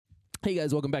Hey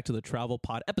guys, welcome back to the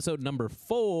TravelPod episode number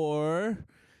 4.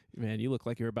 Man, you look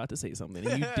like you're about to say something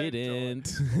and you didn't.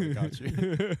 Totally got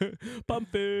you.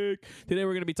 Pump fake. Today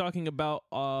we're going to be talking about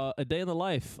a day in the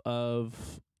life of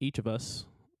each of us.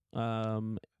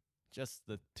 Just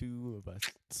the two of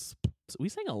us. We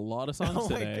sang a lot of songs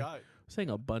today. Oh my god. We sang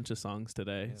a bunch of songs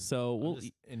today. Yeah, So I'm we'll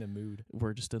just in a mood.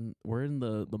 we're in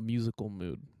the musical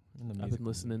mood. I've been Mood.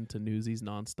 listening to Newsies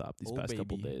nonstop these past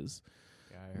couple baby. days.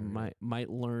 Yeah, I heard it. Might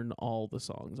learn all the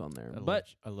songs on there.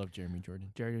 I love Jeremy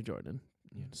Jordan. Jerry Jordan,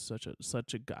 Yeah. such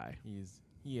a guy.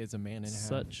 He is a man and a half.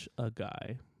 Such a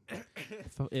guy.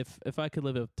 if I could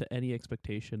live up to any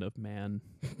expectation of man,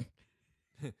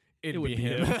 It would be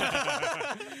him.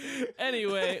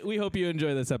 Anyway, we hope you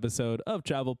enjoy this episode of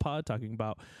Travel Pod, talking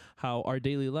about how our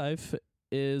daily life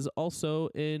is also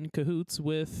in cahoots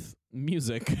with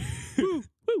music. Woo,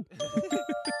 woo.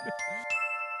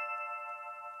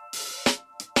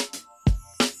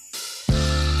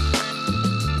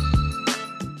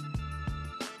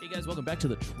 Hey guys, welcome back to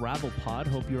the Travel Pod.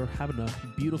 Hope you're having a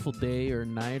beautiful day or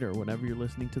night or whenever you're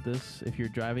listening to this. If you're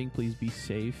driving, please be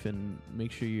safe and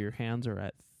make sure your hands are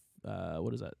at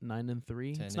what is that? 9 and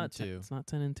 3? 10 It's not and 2. It's not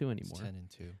 10 and 2 anymore. It's 10 and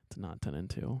 2. It's not 10 and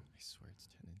 2. I swear it's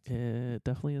 10 and 2. It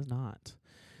definitely is not.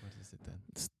 What is it then?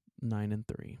 It's 9 and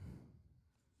 3.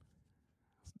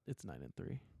 It's 9 and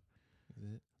 3. Is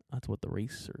it? That's what the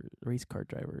race car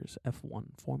drivers, F1,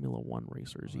 Formula 1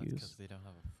 racers use. Because they don't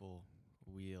have a full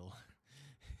wheel.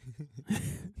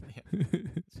 Yeah,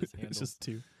 it's just It's handles. just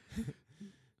 2.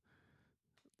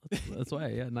 That's why,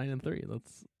 yeah, 9 and 3.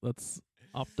 That's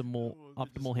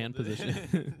optimal hand position.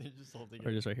 They're just holding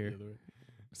Or it just right the here. other way.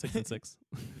 6 and 6.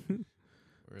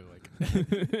 Or like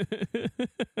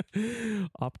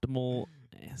Optimal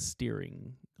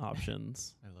steering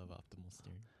options. I love optimal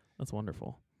steering. That's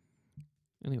wonderful.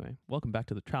 Anyway, welcome back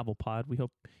to the Travel Pod. We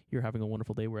hope you're having a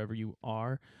wonderful day wherever you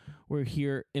are. We're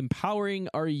here empowering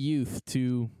our youth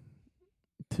to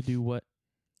do what?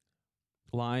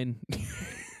 Line.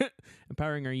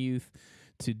 Empowering our youth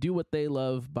to do what they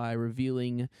love by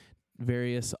revealing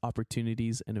various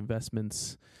opportunities and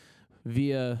investments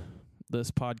via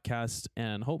this podcast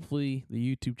and hopefully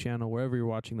the YouTube channel, wherever you're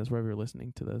watching this, wherever you're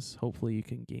listening to this. Hopefully you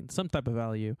can gain some type of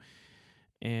value.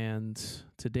 And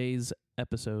today's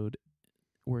episode,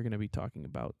 we're going to be talking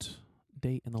about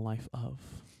day in the life of.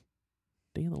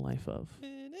 Day in the life of.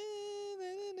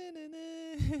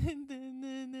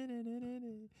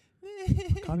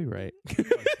 Copyright.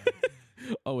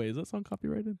 Oh, wait, is that song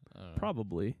copyrighted? I don't know.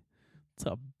 Probably. It's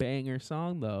a banger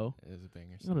song, though. It is a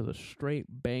banger That song. is a straight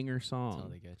banger That's how song.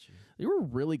 they get you. You were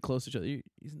really close to each other. You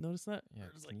notice that? Yeah,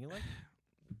 It's can you like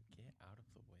get out of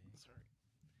the way? Sorry.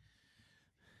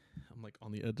 I'm like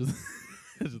on the edge of the,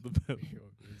 edge of the bed.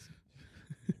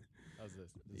 How's this?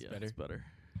 Is Yeah, better? it's better.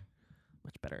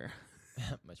 Much better.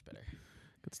 Much better.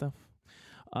 Good stuff.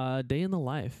 Day in the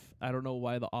life. I don't know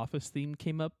why the Office theme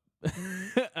came up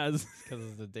as. Because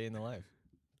it's the day in the life.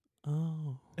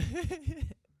 Oh.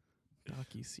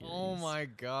 Docu-series. Oh my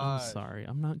god. I'm sorry.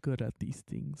 I'm not good at these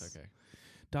things. It's okay.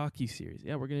 Docu-series.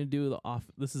 Yeah, we're going to do the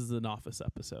This is an Office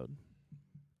episode.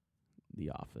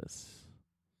 The Office.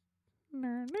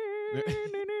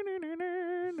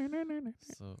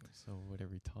 So what are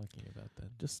we talking about then?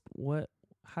 Just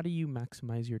how do you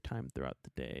maximize your time throughout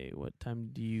the day? What time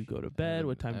do you go to bed?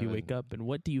 What time do you wake up? And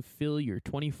what do you fill your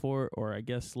 24 or I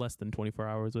guess less than 24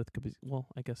 hours with? Well,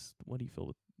 I guess what do you fill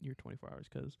with your 24 hours?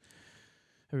 Because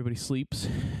everybody sleeps,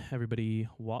 everybody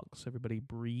walks, everybody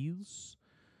breathes,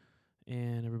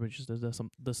 and everybody just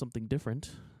does something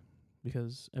different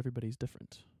because everybody's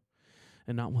different.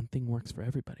 And not one thing works for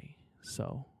everybody.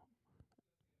 So,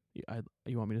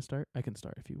 you want me to start? I can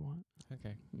start if you want.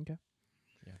 Okay. Okay.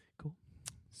 Yeah. Cool.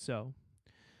 So,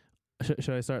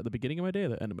 should I start at the beginning of my day or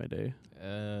the end of my day?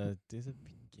 There's a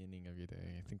beginning of your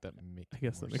day. I think that makes I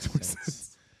guess that more makes more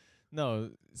sense. No,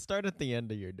 start at the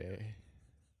end of your day.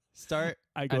 Start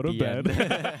I go at to the bed.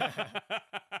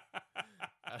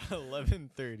 At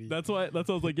 11:30. That's why I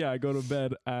was like, yeah, I go to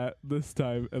bed at this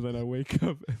time and then I wake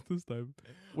up at this time.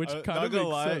 Which kind not of gonna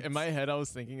makes lie, sense. in my head I was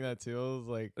thinking that too. I was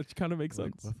like, Which kind of makes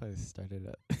like, sense. what if I started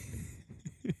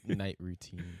at night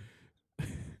routine?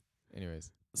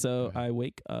 Anyways. So Go ahead. I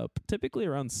wake up typically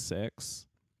around 6.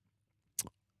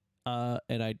 And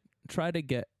I try to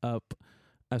get up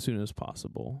as soon as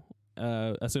possible.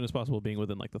 As soon as possible being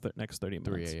within like the next 30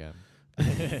 minutes. 3 a.m.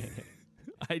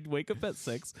 I wake up at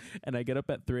 6 and I get up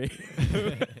at 3.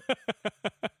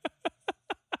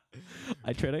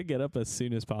 I try to get up as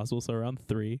soon as possible, so around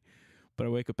 3, but I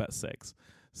wake up at 6.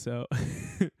 So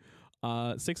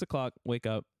 6 o'clock, wake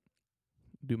up,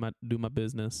 do my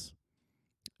business,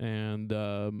 and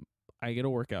I get a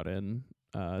workout in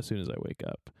as soon as I wake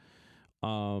up.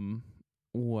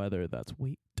 Whether that's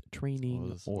weight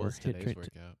training or HIIT today's training.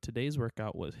 workout? Today's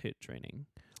workout was HIIT training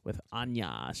with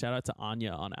Anya. Shout out to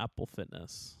Anya on Apple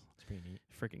Fitness. It's pretty neat.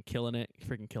 Freaking killing it.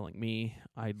 Freaking killing me.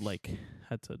 I'd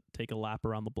had to take a lap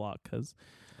around the block because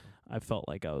I felt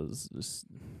like I was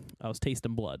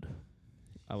tasting blood.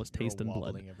 I was tasting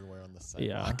blood. Wobbling everywhere on the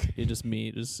sidewalk. Yeah, just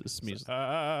me. Just me.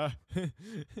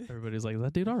 Everybody's like, "Is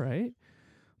that dude all right?"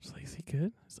 I was like, "Is he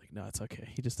good?" He's like, "No, it's okay.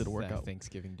 He just did a workout."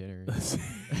 Thanksgiving dinner.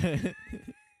 That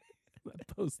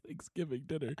post Thanksgiving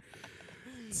dinner.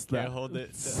 Can't hold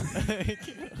it.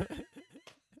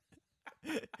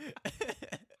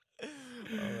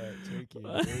 All right, turkey,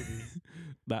 baby.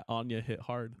 That Anya hit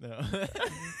hard. No.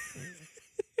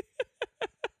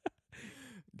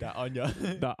 That Anya.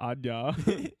 That Anya.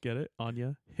 Get it?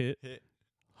 Anya hit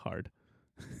hard.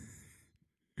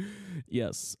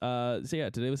 Yes. So yeah,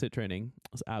 today was HIIT training.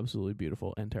 It was absolutely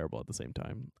beautiful and terrible at the same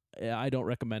time. I don't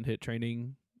recommend HIIT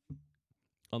training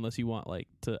unless you want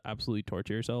to absolutely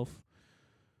torture yourself.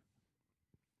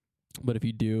 But if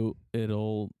you do,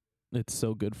 it's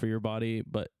so good for your body,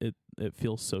 but it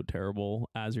feels so terrible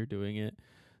as you're doing it.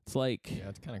 It's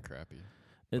it's kind of crappy.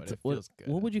 It feels good.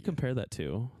 What would you compare that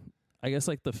to? I guess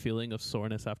the feeling of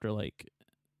soreness after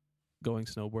going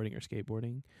snowboarding or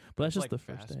skateboarding, but that's just the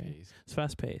first day. Fast-paced. It's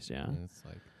fast paced, yeah. And it's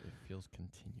it feels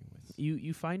continuous.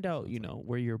 You find out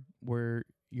where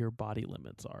your body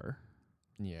limits are.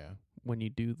 Yeah. When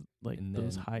you do and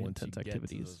those then high once intense you get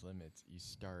activities. to those limits, you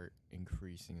start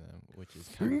increasing them, which is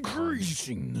kind of fun.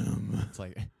 them. It's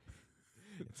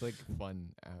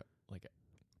fun.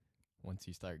 Once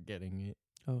you start getting it.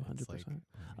 Oh, 100%.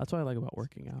 That's what I like about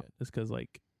working out. Is because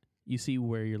you see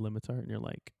where your limits are, and you're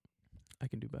like, I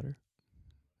can do better.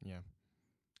 Yeah.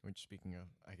 Which, speaking of,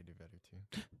 I could do better too.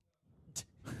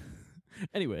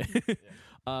 Anyway,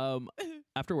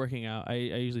 after working out, I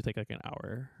usually take an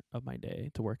hour of my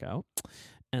day to work out,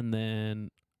 and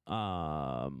then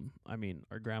our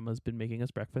grandma's been making us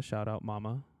breakfast. Shout out,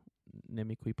 Mama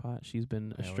Nemi Kuipot. She's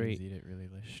been I always eat it really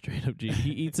late. Straight up G.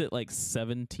 He eats it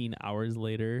 17 hours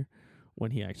later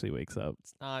when he actually wakes up.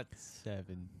 It's not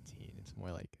 17. It's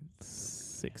more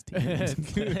 16.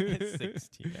 16 hours.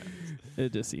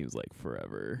 It just seems like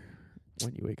forever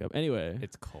when you wake up. Anyway,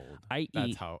 it's cold. I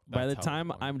eat. By the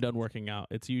time I'm done working out,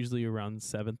 it's usually around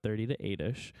 7:30 to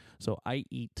 8ish. So I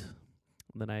eat,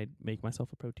 then I make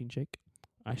myself a protein shake.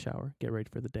 I shower, get ready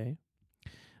for the day,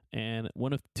 and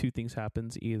one of two things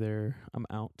happens: either I'm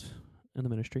out in the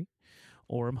ministry,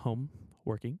 or I'm home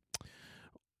working,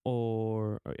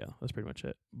 or that's pretty much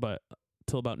it. But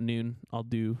till about noon, I'll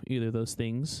do either of those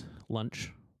things.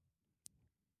 Lunch,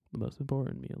 the most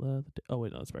important meal of the day. Oh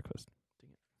wait, no, it's breakfast.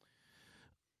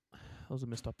 That was a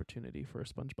missed opportunity for a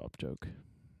SpongeBob joke.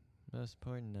 Most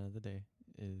important of the day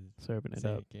is serving it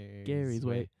up Gary's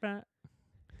way. That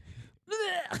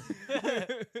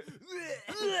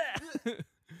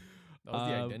was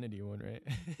the identity one, right?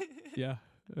 Yeah.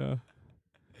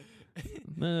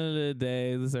 The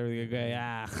day is everything okay.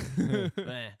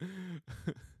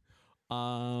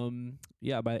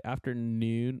 Yeah, by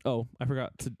afternoon. Oh, I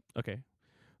forgot to. Okay.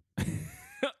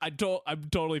 I'm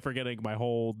totally forgetting my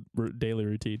whole daily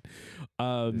routine.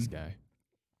 This guy.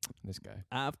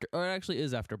 After, or it actually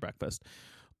is after breakfast.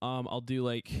 I'll do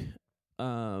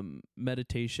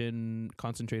meditation,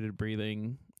 concentrated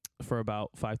breathing for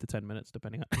about 5 to 10 minutes,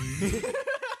 depending on.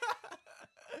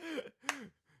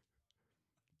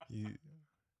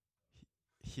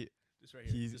 Just right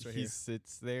here. He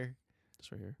sits there.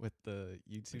 Just right here With the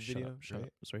YouTube video. Shut up.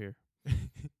 Just right here.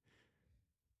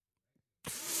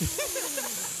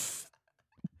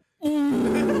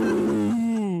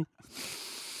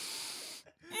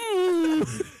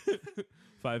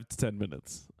 5 to 10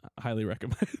 minutes. Highly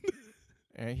recommend.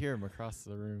 And I hear him across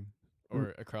the room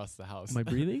or across the house. Am I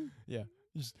breathing? Yeah.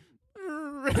 Just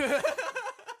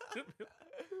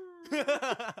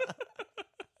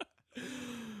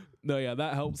No, yeah,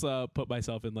 that helps put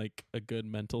myself in a good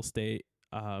mental state.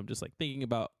 Just thinking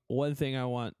about one thing I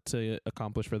want to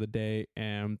accomplish for the day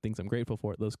and things I'm grateful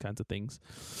for, those kinds of things.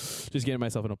 Just getting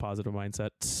myself in a positive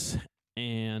mindset.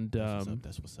 And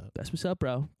that's what's up. That's what's up,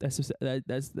 bro. That's where's that.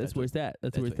 That's where's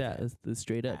that. That's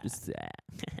straight up. Just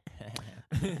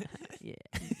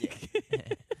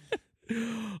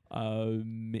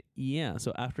yeah.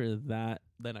 So after that,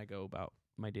 then I go about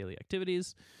my daily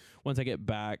activities. Once I get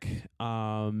back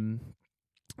in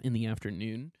the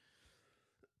afternoon,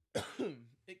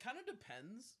 it kind of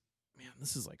depends. Man,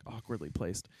 this is awkwardly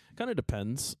placed. Kind of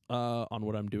depends on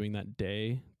what I'm doing that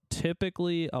day.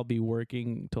 Typically, I'll be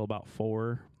working till about 3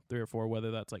 or 4,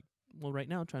 whether that's right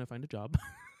now, trying to find a job.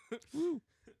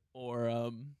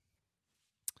 Or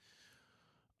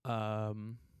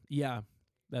yeah,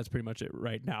 that's pretty much it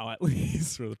right now, at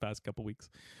least for the past couple weeks.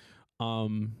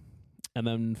 And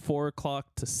then 4 o'clock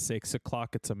to 6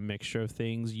 o'clock, it's a mixture of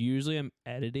things. Usually I'm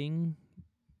editing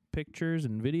pictures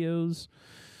and videos,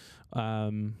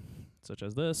 such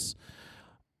as this.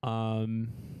 And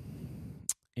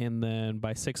then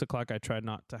by 6 o'clock, I try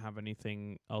not to have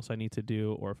anything else I need to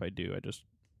do, or if I do, I just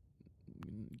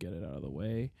get it out of the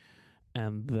way.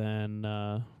 And then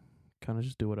kind of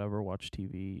just do whatever, watch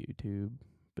TV, YouTube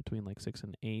between like 6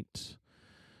 and 8.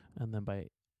 And then by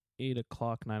 8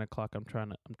 o'clock, 9 o'clock, I'm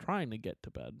trying to get to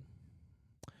bed.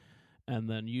 And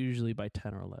then usually by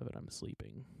 10 or 11, I'm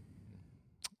sleeping.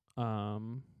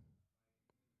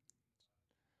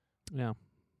 Yeah,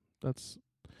 that's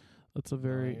a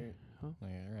very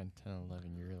like around 10,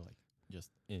 11, you're like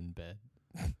just in bed.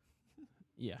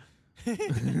 yeah.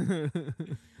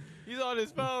 He's on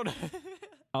his phone.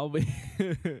 I'll be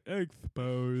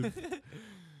exposed.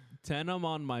 10, I'm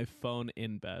on my phone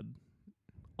in bed.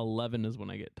 11 is when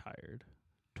I get tired.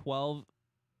 12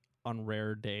 on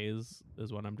rare days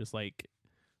is when I'm just like,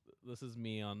 this is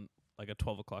me on like a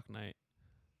 12 o'clock night.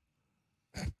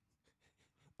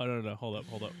 Oh no, hold up.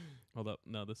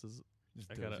 No, this is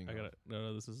Just I gotta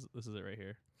no, this is it right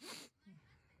here.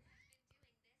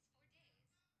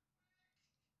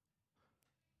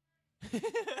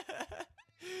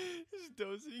 Just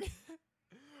dozing.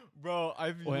 Bro,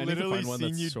 I've Wait, I need to literally find one seen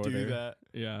that's you shorter. do that.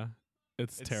 Yeah.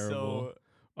 It's So terrible.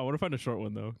 I want to find a short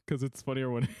one though, because it's funnier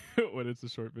when when it's a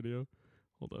short video.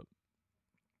 Hold up.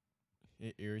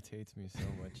 it irritates me so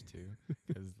much too,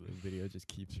 because the video just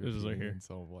keeps This is right repeating. here. And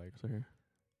so like, It's right here.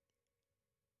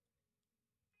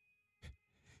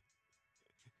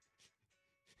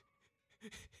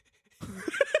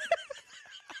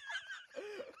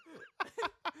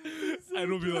 And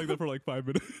it'll be like that for like 5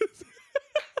 minutes.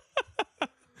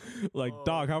 Like,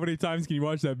 dog, how many times can you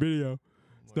watch that video?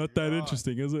 It's not that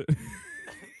interesting, is it?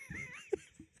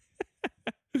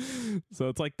 So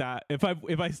it's like that. If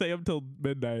I stay up till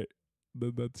midnight,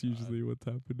 then that's usually what's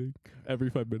happening. Every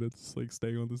 5 minutes, like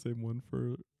staying on the same one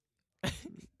for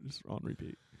just on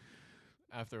repeat.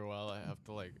 After a while, I have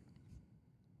to like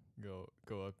go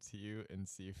up to you and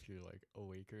see if you're like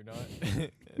awake or not.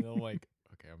 And I'm like,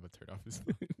 okay, I'm gonna turn off his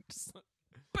phone. Just like,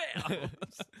 bam!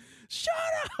 Shut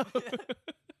up!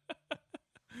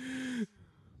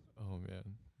 Oh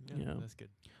man, Yeah. That's good.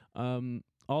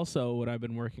 Also, what I've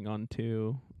been working on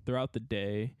too throughout the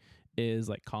day is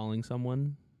like calling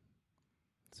someone.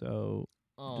 So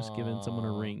just giving someone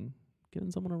a ring.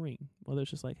 Whether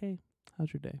it's just like, hey,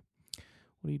 how's your day?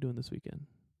 What are you doing this weekend?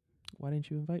 Why didn't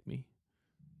you invite me?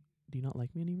 Do you not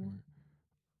like me anymore?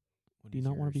 Do you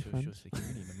not want to be friends? Social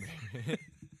security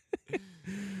number.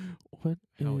 What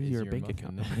How is is your your bank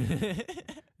muffin? account?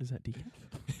 Is that decaf?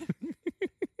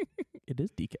 It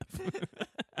is decaf.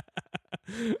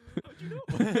 How'd you know?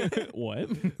 What?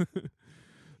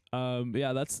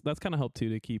 Yeah, that's kind of helped too,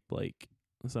 to keep like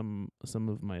some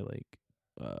of my like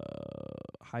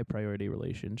high priority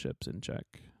relationships in check.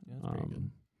 Yeah, that's pretty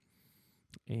good.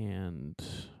 And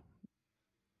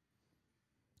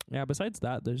yeah, besides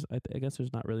that, I guess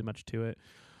there's not really much to it.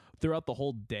 Throughout the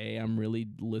whole day, I'm really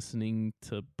listening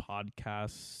to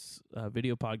podcasts,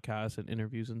 video podcasts and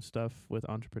interviews and stuff with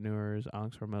entrepreneurs,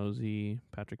 Alex Hormozy,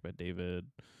 Patrick Bet-David,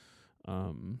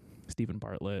 Stephen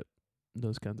Bartlett,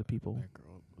 those kinds of people. That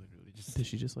girl literally just. Did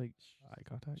she just like eye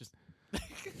contact? Just-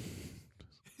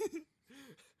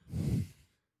 I'm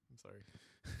sorry.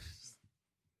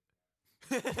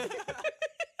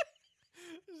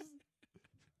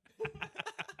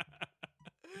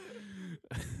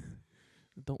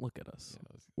 Don't look at us.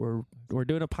 Yeah, We're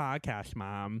doing a podcast,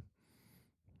 Mom.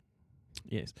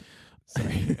 Yes.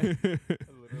 sorry. I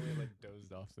literally like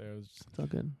dozed off there. I was just. It's all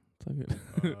good.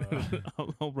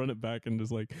 I'll run it back and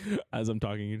just like as I'm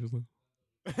talking, you just like.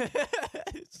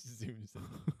 It just zooms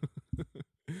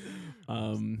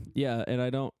in. Yeah, and I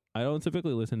don't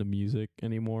typically listen to music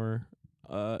anymore.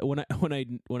 When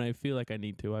I feel like I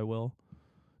need to, I will,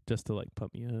 just to like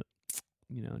pump me up,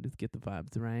 just get the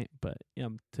vibes right. But yeah,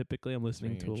 I'm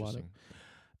listening to a lot of.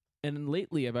 And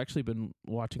lately, I've actually been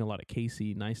watching a lot of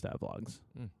Casey Neistat vlogs,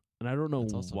 and I don't know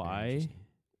why,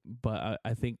 but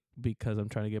I think because I'm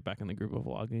trying to get back in the groove of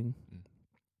vlogging,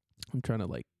 I'm trying to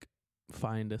like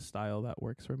find a style that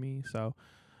works for me. So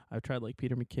I've tried like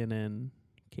Peter McKinnon,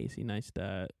 Casey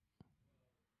Neistat,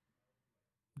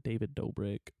 David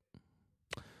Dobrik,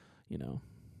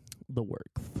 the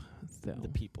works. So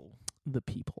The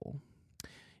people.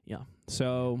 Yeah.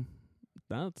 So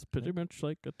that's pretty much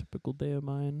like a typical day of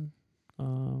mine.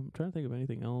 I'm trying to think of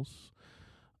anything else.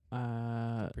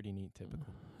 Pretty neat,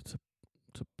 typical. It's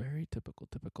a very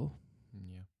typical.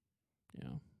 Yeah. Yeah.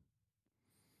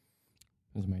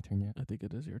 Is it my turn yet? I think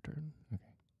it is your turn.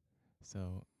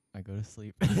 So I go to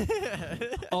sleep.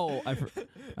 Oh, I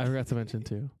forgot to mention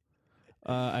too.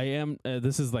 I am.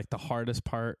 This is like the hardest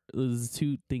part. There's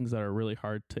two things that are really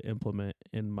hard to implement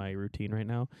in my routine right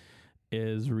now.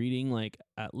 Is reading like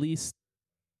at least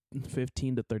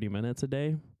 15 to 30 minutes a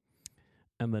day,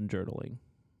 and then journaling.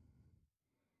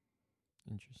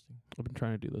 Interesting. I've been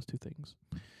trying to do those two things.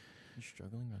 You're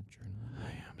struggling on journaling?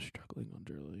 I am struggling on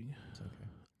journaling. It's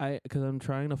okay. Because I'm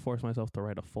trying to force myself to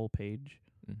write a full page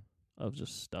Mm. of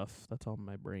just stuff that's on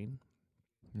my brain,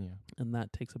 Yeah. and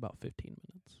that takes about 15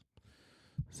 minutes.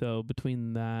 So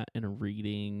between that and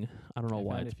reading, I don't know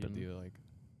why it's if been. you do like,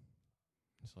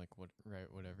 just like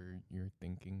write whatever you're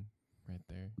thinking right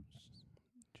there.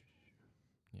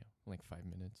 Yeah, like 5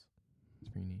 minutes. It's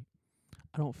pretty neat.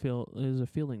 I don't feel there's a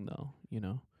feeling though, you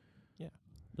know. Yeah.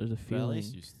 There's a But at feeling.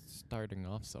 least you're starting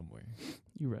off somewhere.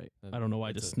 You're right. That- I don't know why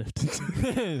I that's just a-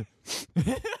 sniffed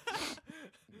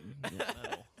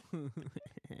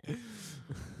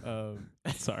it.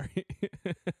 Sorry.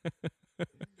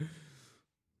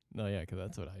 No, yeah, 'cause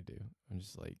that's what I do. I'm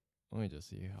just like, let me just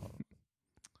see how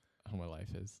my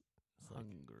life is. It's like,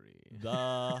 Hungry.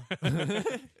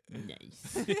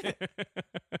 nice.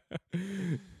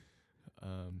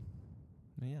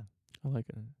 But yeah. I like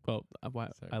it. Well,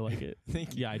 Sorry. I like it.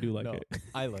 Thank you. Yeah, I do like No, it.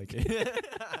 I like it.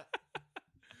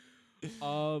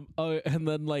 Oh, and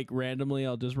then like randomly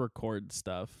I'll just record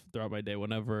stuff throughout my day.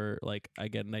 Whenever like I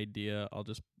get an idea, I'll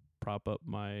just prop up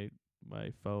my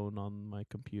phone on my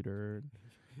computer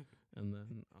and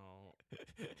then I'll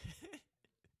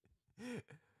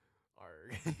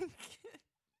Arg.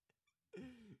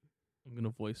 I'm gonna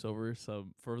voice over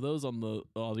some for those on the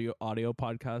audio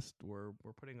podcast. We're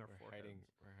putting our foreheads.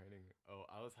 We're hiding. Oh,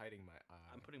 I was hiding my eye.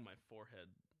 I'm putting my forehead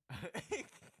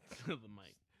to the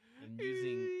mic and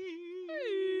using.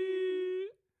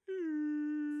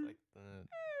 It's like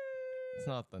it's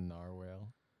not the narwhal.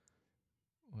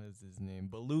 What is his name?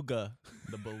 Beluga.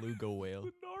 The beluga whale.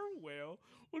 The narwhal.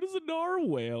 What is a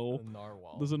narwhal? The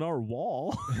narwhal. There's a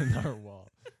narwhal. Narwhal.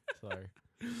 Sorry.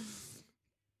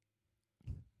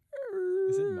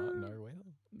 Is it not narwhal?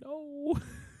 No.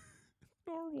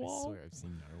 I Narwhal. swear I've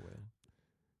seen narwhal.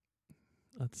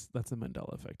 That's the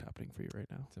Mandela effect happening for you right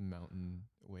now. It's a mountain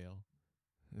whale.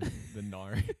 The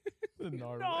nar. The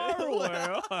narwhal.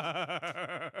 Narwhal.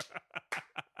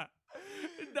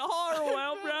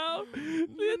 Narwhal, bro.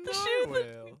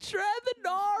 Narwhal. Shred the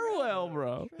narwhal,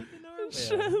 bro.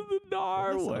 Shred the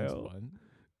That sounds narwhal. fun.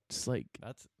 Just like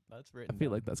That's written. I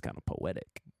feel like that's kind of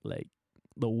poetic. Like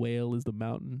the whale is the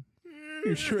mountain.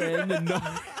 You're shredding the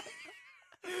narwhal.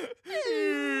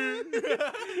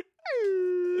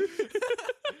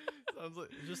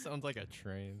 It just sounds like a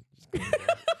train. Just going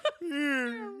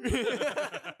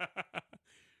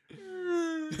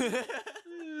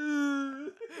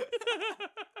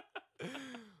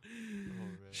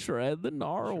Shred the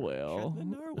narwhal. Shred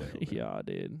the narwhal, bro. Yeah,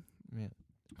 dude. Man.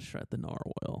 Shred the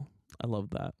narwhal. I love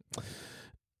that.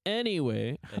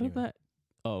 Anyway, how did Anyway. that?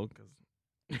 Oh, because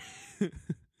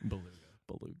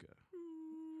Beluga.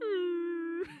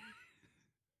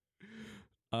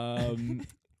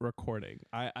 Recording.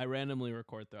 I randomly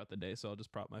record throughout the day, so I'll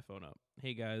just prop my phone up.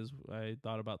 Hey guys, I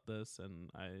thought about this, and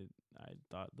I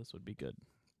thought this would be good,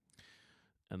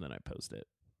 and then I post it.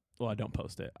 Well, I don't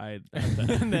post it. And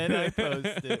then I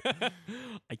post it.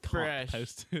 I can't Fresh.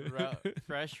 post it.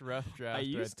 Fresh rough draft. I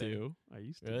used right to. I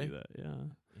used to Really? do that. Yeah.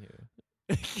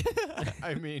 Yeah.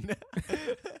 I mean,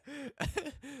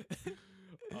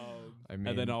 And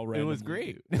then I'll it was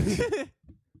randomly great.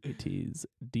 It is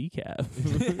decaf.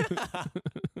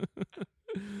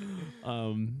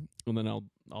 And then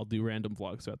I'll do random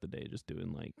vlogs throughout the day, just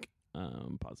doing like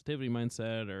positivity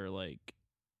mindset or like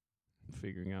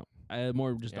figuring out.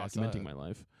 More just Yeah, I saw documenting it. my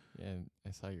life. Yeah,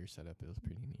 I saw your setup. It was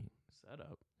pretty neat.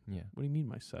 Setup. Yeah, What do you mean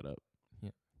my setup?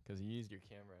 because you used your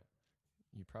camera.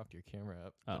 You propped your camera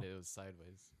up, Oh. but it was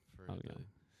sideways for Oh, the yeah.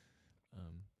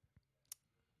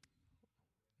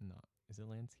 not is it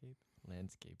landscape?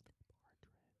 Landscape.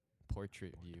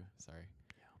 Portrait view. Sorry.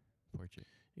 Yeah. Portrait.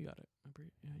 You got it.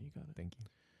 Yeah, you got it. Thank you.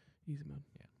 Easy, man.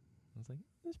 I was like,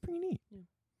 that's pretty neat. Yeah.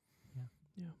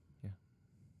 Yeah. Yeah.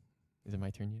 Is it my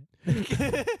turn yet?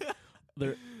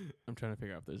 I'm trying to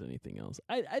figure out if there's anything else.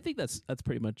 I think that's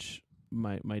pretty much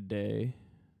my day.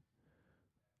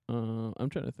 I'm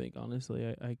trying to think, honestly.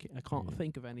 I can't Yeah.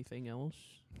 think of anything else.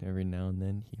 Every now and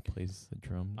then he plays the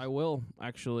drums. I will,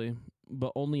 actually,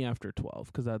 but only after 12,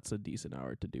 because that's a decent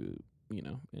hour to do,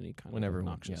 any kind whenever of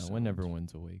obnoxious when sounds.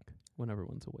 everyone's awake. when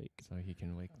everyone's awake. So he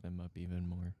can wake them up even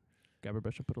more. Grab a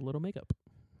brush and put a little makeup.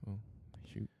 Oh,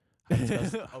 shoot. Hide the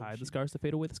scars, Oh, hide the shoot. scars to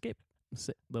fade away the scape.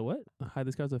 The what? Hide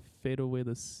the scars to fade away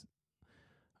this.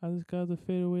 Hide the scars to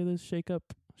fade away this shake up.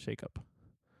 Shake up.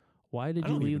 Why did I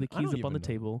you don't leave even- the I keys don't up on the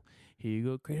even know. table? Here you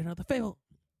go. Create another fable.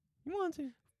 You want to?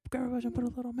 Grab a brush and put a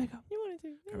little makeup. You wanted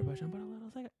to? Grab a brush and put a little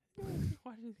second.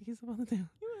 Why did you leave the keys up on the table?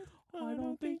 I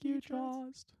don't think you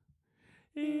trust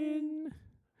in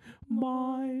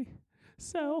my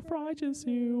self-righteous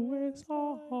suicide.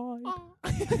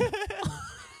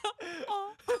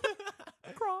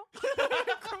 Crawl.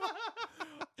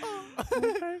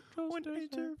 One,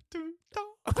 two, two,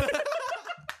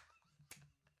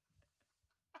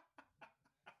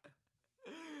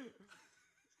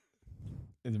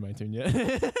 Is it my turn yet?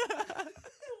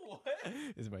 What?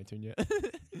 Is it my turn yet?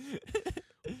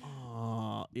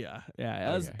 Yeah.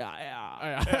 That's, Okay.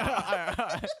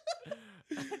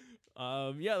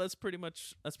 yeah, that's pretty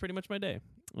much my day.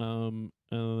 And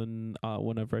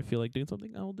whenever I feel like doing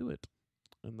something, I will do it.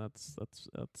 And that's the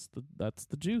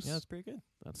juice. Yeah, that's pretty good.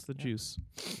 That's the Yeah. juice.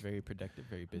 Very productive,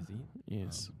 very busy.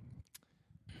 Yes.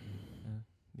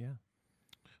 Yeah.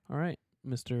 All right,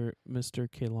 Mr.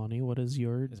 Kaylani, what is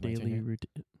your Is it my turn daily yet?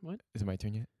 routine? What? Is it my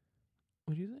turn yet?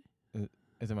 What do you say?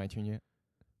 Is it my turn yet?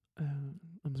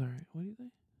 I'm sorry. What do you say?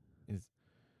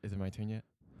 Is it my turn yet?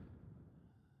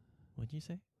 What did you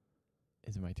say?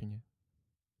 Is it my turn yet?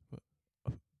 What?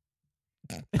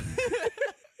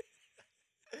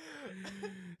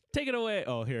 Take it away.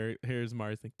 Oh, here's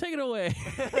Mars thing. Take it away.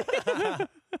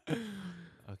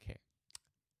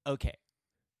 Okay.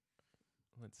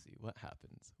 Let's see what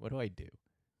happens. What do I do?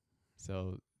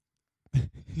 So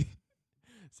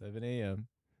 7 a.m.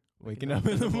 Waking up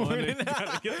in the morning.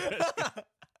 Gotta get ready.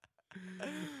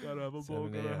 Gotta have a bowl.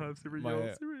 7 Gotta a.m. have cereal.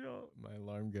 My- Cereal. My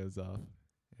alarm goes off.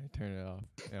 I turn it off.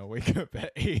 And I wake up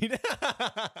at 8.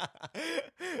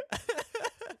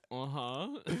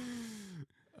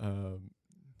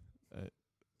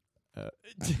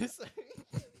 Just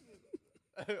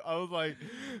I was like,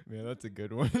 man, that's a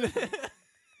good one.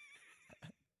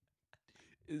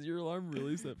 Is your alarm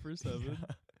really set for 7?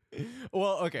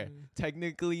 Well, okay.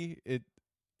 Technically,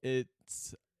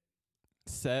 it's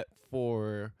set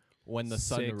for when the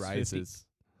sun 6:50. rises.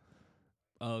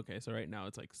 Oh, okay. So right now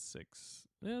it's like 6.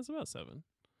 Yeah, it's about 7.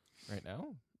 Right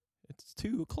now, it's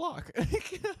 2 o'clock.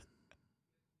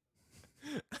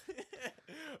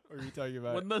 Or are you talking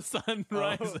about? When the sun Oh.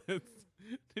 rises.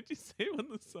 Did you say when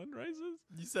the sun rises?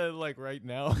 You said like right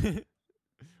now,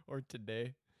 or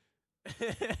today.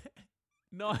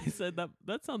 No, I said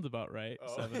that sounds about right.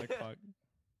 Oh. 7 o'clock.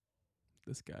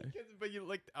 This guy. But you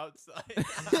looked outside.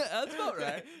 That's about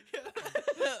right.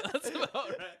 That's about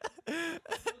right.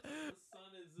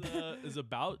 The sun is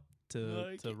about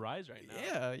to rise right now.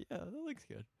 Yeah, that looks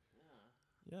good.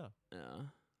 Yeah. Yeah.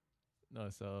 No,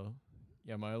 so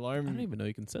yeah, my I alarm. don't even know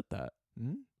you can set that.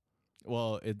 Hmm?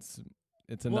 Well, it's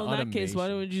an Well, in that case, why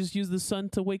don't we just use the sun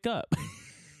to wake up?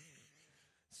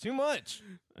 It's too much.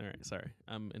 All right, sorry.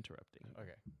 I'm interrupting.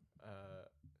 Okay.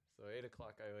 So 8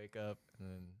 o'clock I wake up and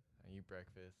then I eat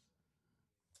breakfast.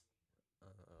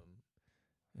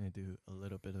 And I do a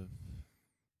little bit of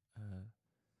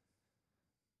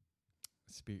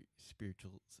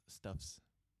spiritual stuffs.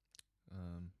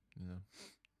 You know,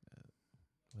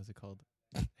 what's it called?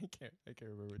 I can't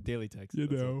remember. Daily text. You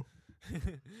that's know.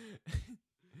 it.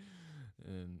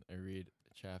 And I read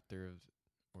a chapter of,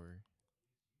 or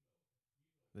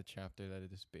the chapter that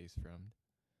it is based from.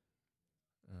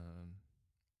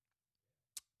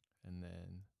 And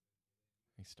then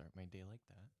I start my day like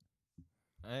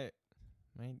that.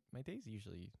 My days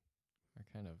usually are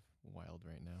kind of wild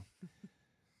right now.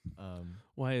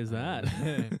 Why is that?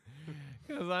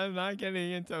 Because I'm not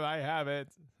getting into my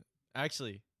habits.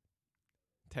 Actually,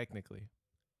 technically,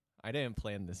 I didn't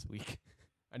plan this week.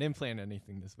 I didn't plan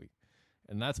anything this week.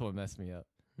 And that's what messed me up.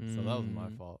 So that was my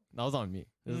fault. That was on me.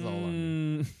 This is all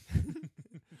on me.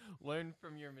 Learn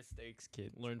from your mistakes,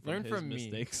 kid. Learn from his me.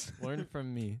 mistakes. Learn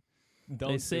from me.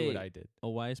 Don't do say what I did. A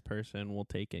wise person will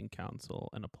take in counsel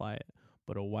and apply it,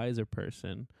 but a wiser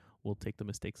person will take the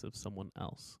mistakes of someone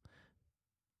else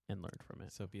and learn from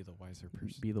it. So be the wiser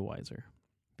person. Be the wiser.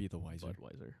 Be the wiser.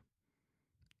 Budweiser.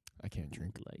 I can't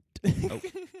drink. Light.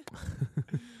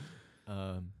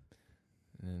 And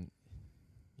then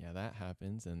yeah, that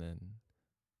happens, and then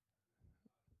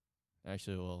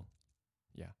actually, well,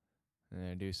 yeah, and then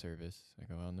I do service. I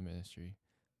go out in the ministry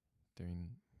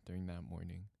during that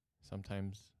morning.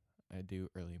 Sometimes I do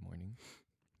early morning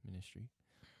ministry,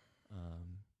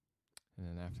 and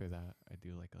then after that, I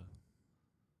do like a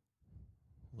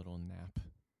little nap.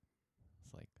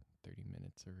 It's like 30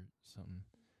 minutes or something.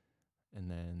 And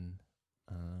then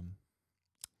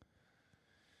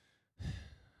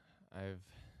I've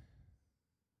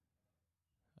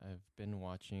been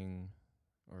watching,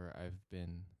 or I've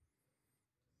been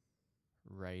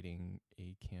writing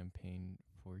a campaign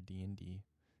for D&D.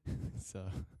 So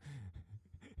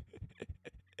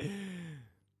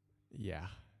yeah.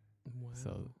 Wow.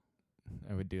 So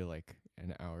I would do like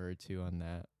an hour or two on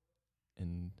that,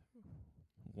 and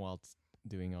whilst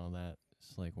doing all that,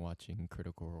 just like watching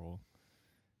Critical Role.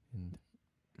 And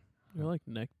You're like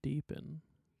neck deep in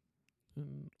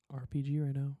RPG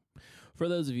right now. For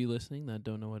those of you listening that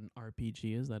don't know what an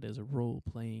RPG is, that is a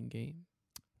role-playing game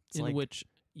it's in like which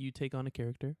you take on a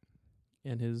character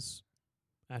and his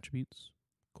attributes,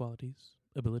 qualities,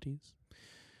 abilities,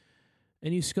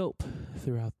 and you scope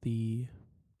throughout the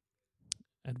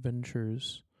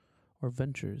adventures or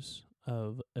ventures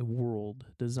of a world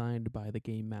designed by the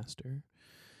game master.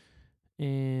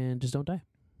 And just don't die.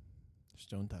 just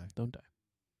don't die. Don't die.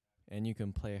 And you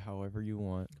can play however you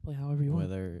want, Play however you want.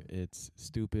 whether it's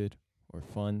stupid or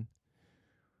fun.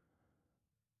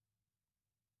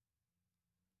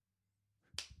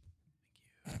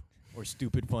 Or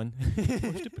stupid fun.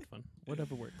 Or stupid fun.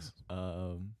 Whatever works.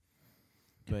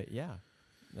 But yeah,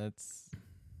 that's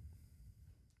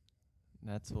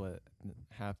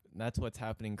what's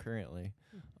happening currently.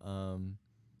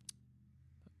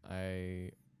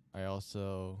 I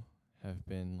also have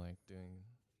been like doing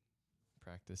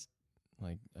practice,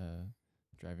 like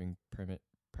driving permit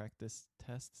practice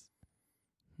tests.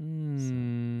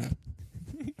 Hmm.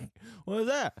 What was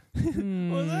that? What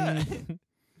was that?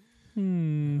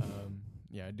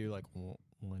 Yeah, I do like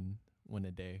one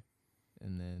a day,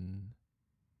 and then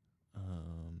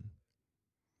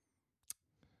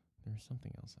there was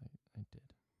something else I did.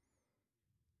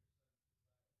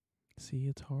 See,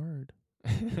 it's hard.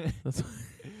 That's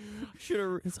we should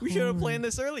have hard. planned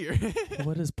this earlier.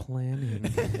 What is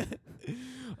planning?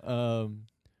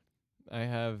 I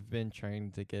have been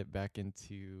trying to get back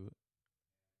into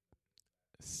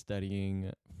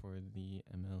studying for the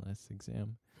MLS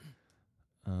exam.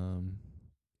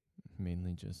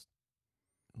 Mainly just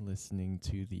listening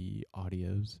to the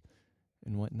audios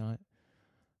and whatnot.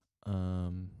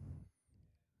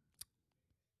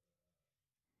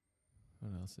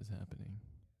 What else is happening?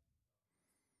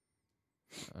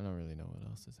 I don't really know what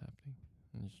else is happening.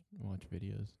 I just watch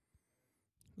videos.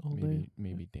 All day.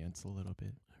 Maybe dance a little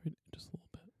bit. Just a little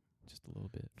bit. Just a little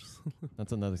bit.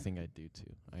 That's another thing I do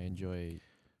too. I enjoy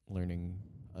learning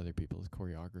other people's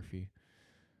choreography.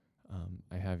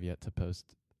 I have yet to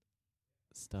post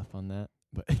stuff on that,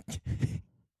 but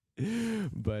yeah,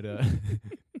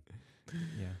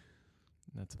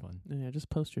 that's fun. Yeah, just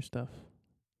post your stuff.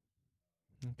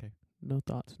 Okay. No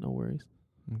thoughts, no worries.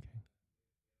 Okay.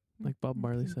 Like Bob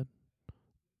Marley said.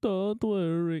 Don't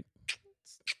worry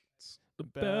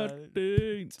about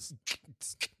things.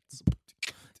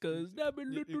 'Cause every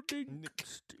little thing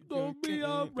gonna be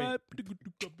alright.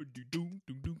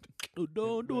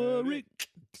 Don't worry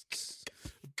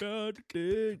about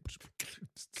things.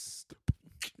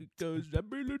 'Cause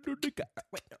every little thing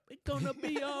gonna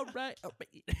be alright.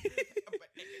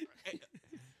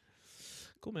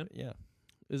 Cool, man. Yeah.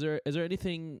 Is there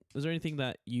anything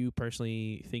that you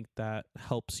personally think that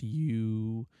helps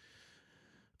you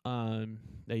that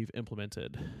you've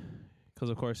implemented? Because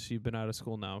of course you've been out of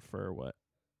school now for what,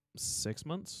 6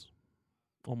 months?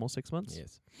 Almost 6 months?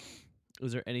 Yes.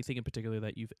 Is there anything in particular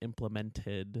that you've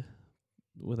implemented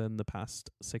within the past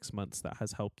 6 months that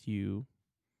has helped you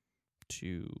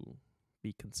to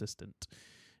be consistent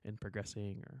in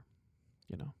progressing, or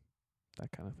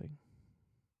that kind of thing?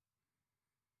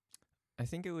 I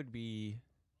think it would be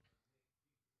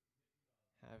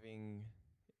having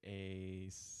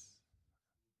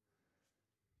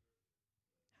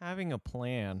having a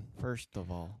plan, first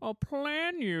of all. A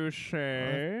plan, you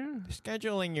say?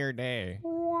 Scheduling your day.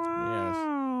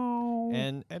 Wow. Yes.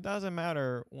 And it doesn't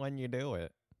matter when you do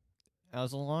it.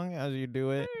 As long as you do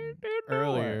it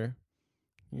earlier,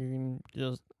 you can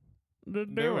just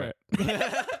do it.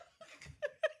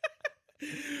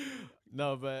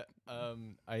 No, but what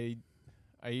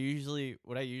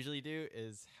I usually do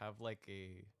is have like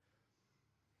a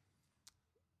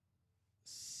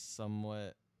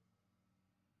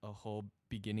whole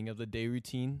beginning of the day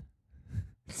routine.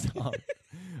 So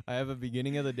I have a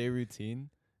beginning of the day routine,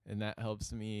 and that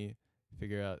helps me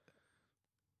figure out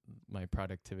my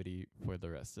productivity for the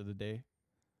rest of the day.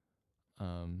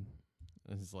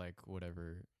 This is like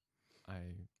whatever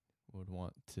I would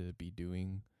want to be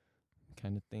doing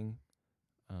kind of thing.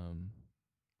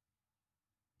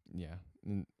 Yeah,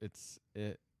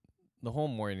 the whole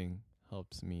morning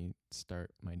helps me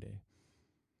start my day.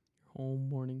 whole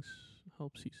mornings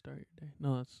helps you start your day.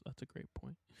 No, that's a great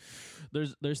point.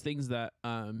 There's things that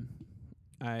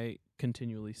I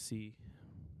continually see.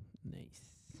 Nice.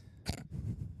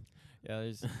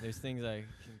 Yeah, there's things I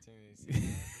continually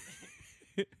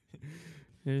see.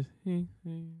 There's You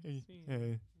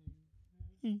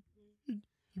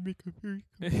make a very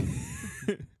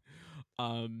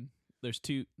there's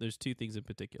two things in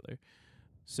particular.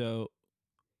 So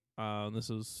this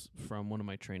is from one of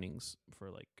my trainings for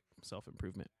like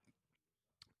self-improvement,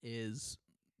 is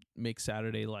make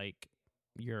Saturday like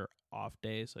your off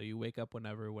day. So you wake up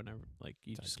whenever, like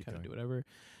you Sorry, just keep kind of going. do whatever.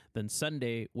 Then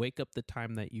Sunday, wake up the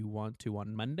time that you want to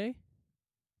on Monday.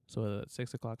 So whether that's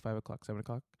 6 o'clock, 5 o'clock, 7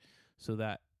 o'clock, so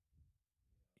that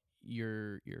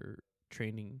you're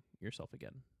training yourself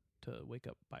again to wake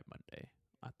up by Monday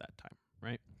at that time,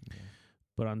 right? Yeah.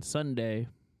 But on Sunday,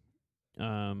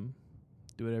 do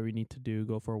whatever you need to do,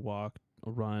 go for a walk,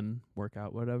 a run,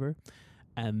 workout, whatever,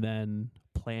 and then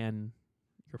plan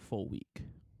your full week.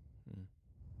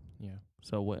 Yeah.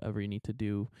 So whatever you need to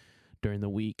do during the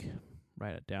week,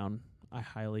 write it down. I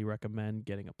highly recommend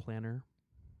getting a planner.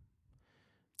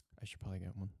 I should probably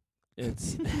get one.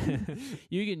 It's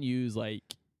you can use like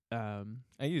I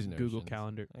use Notions. Google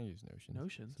Calendar. I use Notions.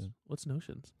 Notions? So. What's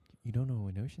Notions? You don't know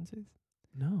what Notions is?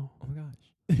 No. Oh my gosh.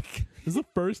 This is the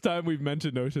first time we've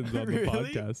mentioned Notions on Really? the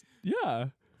podcast. Yeah.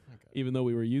 Okay. Even though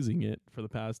we were using it for the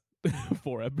past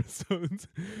 4 episodes.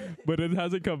 But it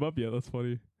hasn't come up yet. That's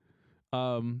funny.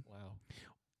 Wow.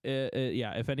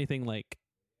 Yeah, if anything, like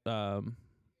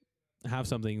have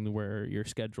something where your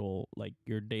schedule, like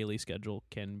your daily schedule,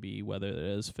 can be whether it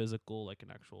is physical, like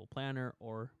an actual planner,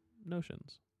 or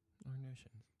Notions.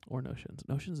 Or Notions.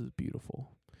 Notions is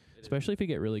beautiful, especially if you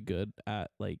get really good at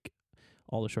like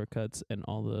all the shortcuts and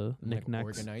all the knickknacks.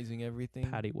 Organizing everything.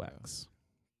 Patty wax.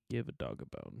 Give a dog a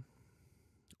bone.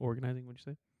 Organizing, what'd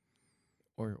you say?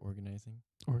 Or organizing.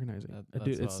 Organizing. That's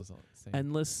Dude, what it's I was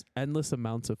saying. endless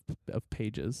amounts of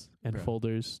pages and Bruh.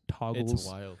 folders, toggles. It's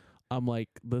wild. I'm like,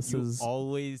 this You is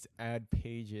always add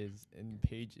pages and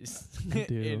pages. I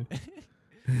do.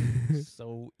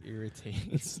 So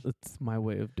irritating. It's my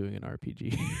way of doing an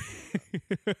RPG.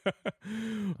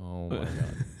 Oh my god.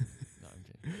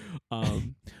 No, I'm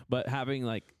kidding. But having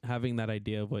that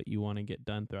idea of what you want to get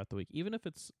done throughout the week, even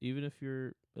if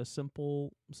you're a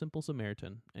simple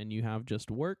Samaritan and you have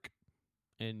just work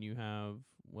and you have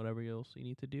whatever else you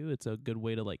need to do, it's a good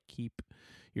way to like keep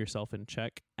yourself in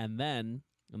check. And then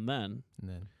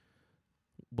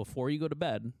before you go to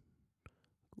bed,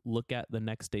 look at the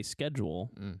next day's schedule.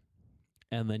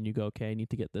 And then you go, okay, I need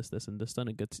to get this, and this done.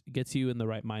 It gets you in the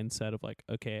right mindset of like,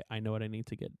 okay, I know what I need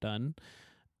to get done.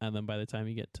 And then by the time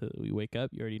you wake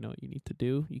up, you already know what you need to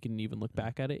do. You can even look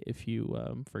back at it if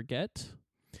you forget.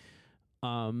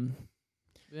 Yeah,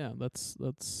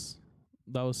 that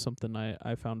was something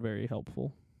I found very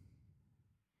helpful.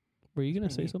 Were you gonna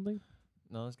say something?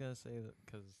 No, I was gonna say that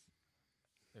because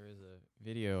there's a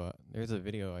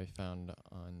video I found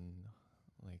on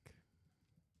like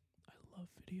I love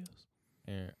videos.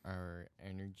 Our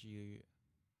energy,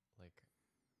 like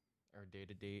our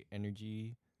day-to-day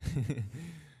energy,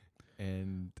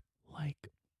 and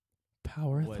like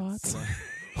power thoughts.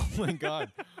 Oh my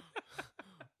god.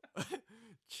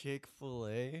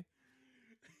 Chick-fil-A.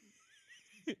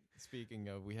 Speaking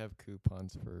of, we have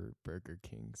coupons for Burger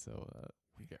King, so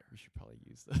we should probably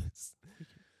use those.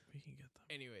 We can get them.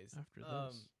 Anyways, after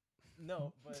this.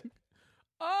 No, but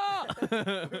Ah!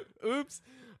 oops.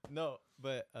 No,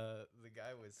 but the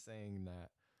guy was saying that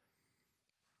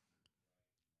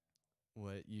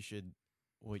what you should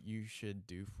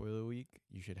do for the week,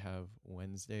 you should have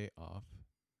Wednesday off.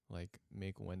 Like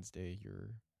make Wednesday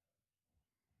your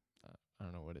I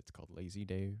don't know what it's called, lazy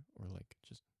day, or like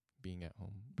just being at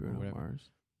home. Bruno or whatever. Mars.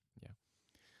 Yeah.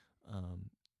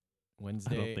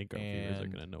 Wednesday. I don't think our viewers are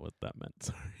gonna know what that meant.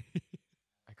 Sorry.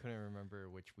 I couldn't remember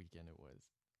which weekend it was.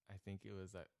 I think it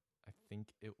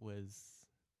was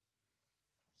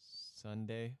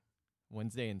Sunday.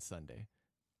 Wednesday and Sunday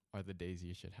are the days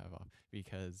you should have off,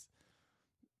 because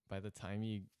by the time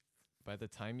you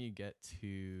get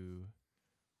to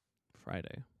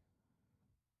Friday.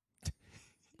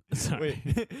 Sorry.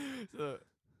 wait. So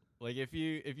like if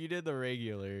you did the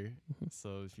regular,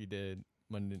 so if you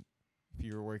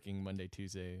were working Monday,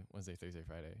 Tuesday, Wednesday, Thursday,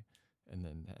 Friday, and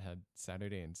then had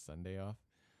Saturday and Sunday off,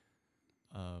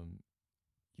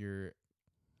 your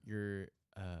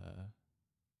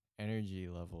energy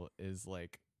level is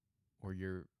like, or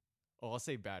I'll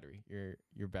say battery,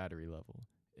 your battery level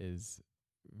is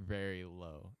very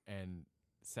low, and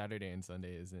Saturday and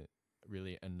Sunday isn't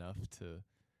really enough to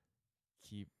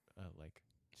keep like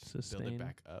build it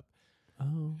back up.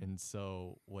 Oh. And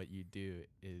so what you do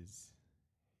is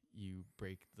you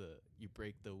break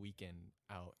the weekend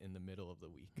out in the middle of the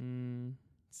week.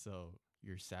 So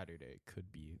your Saturday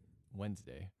could be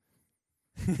Wednesday.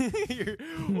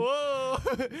 Whoa.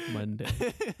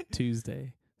 Monday,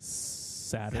 Tuesday,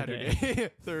 Saturday,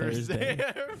 Thursday,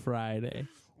 Friday,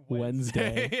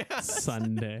 Wednesday,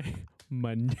 Sunday,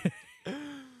 Monday.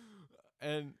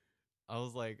 And I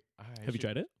was like, Have you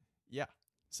tried it? Yeah.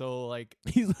 So like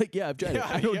He's like, yeah, I've tried it.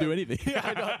 I don't do anything. Yeah,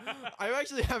 I know. I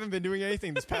actually haven't been doing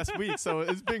anything this past week, so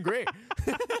it's been great.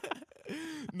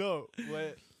 No,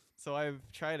 so I've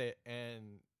tried it,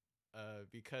 and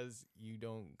because you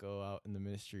don't go out in the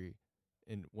ministry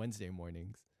in Wednesday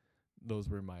mornings, those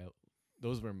were my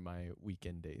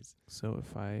weekend days. So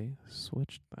if I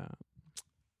switched that,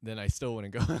 Then I still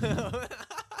wouldn't go.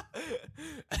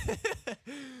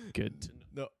 good to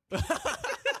know. No.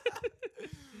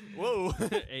 Whoa.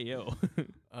 Hey, yo.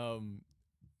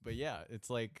 But yeah,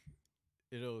 it's like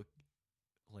it'll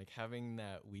like having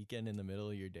that weekend in the middle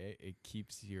of your day, it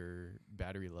keeps your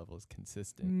battery levels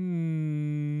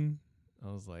consistent. I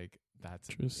was like, that's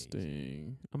Interesting.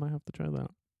 amazing. I might have to try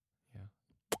that.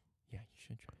 Yeah, you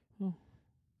should try. Oh.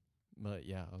 But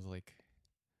yeah, I was like,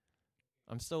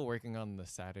 I'm still working on the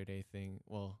Saturday thing.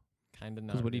 Well, kind of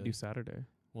not. Because what do you really. do Saturday?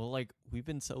 Well, like we've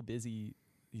been so busy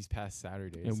these past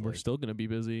Saturdays, And we're like, still going to be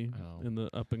busy Oh. in the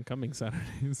up and coming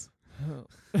Saturdays.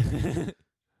 If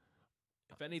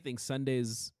anything,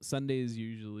 Sundays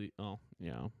usually. Oh,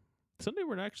 yeah. Sunday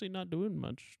we're actually not doing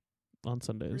much on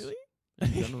Sundays. Really?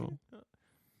 In general.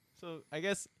 So I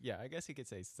guess you could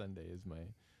say Sunday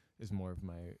is more of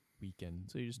my weekend.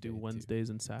 So you just do day too. Wednesdays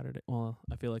and Saturday. Well,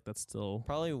 I feel like that's still.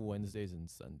 Probably Wednesdays and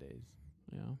Sundays.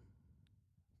 Yeah.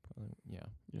 Probably yeah.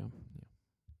 Yeah.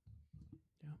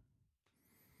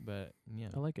 But yeah,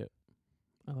 I like it.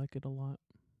 I like it a lot.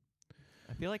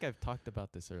 I feel like I've talked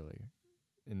about this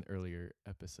in earlier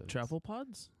episodes. Travel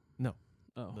pods? No.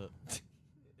 Oh.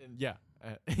 Yeah,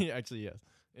 actually yes.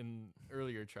 In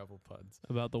earlier travel pods.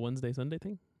 About the Wednesday Sunday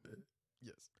thing?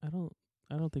 Yes. I don't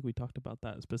think we talked about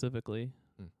that specifically.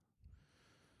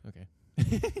 Okay.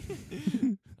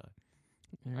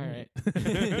 All right.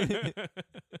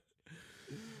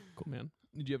 Cool, man.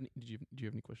 Do you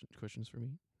have any questions for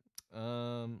me?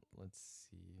 Let's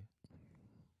see.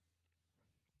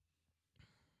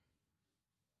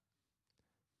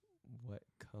 What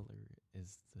color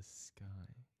is the sky?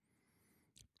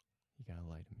 You gotta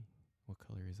lie to me. What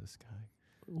color is the sky?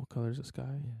 What color is the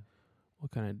sky? Yeah.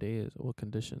 What kind of day is it? What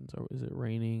conditions? Or is it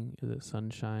raining? Is it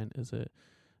sunshine? Is it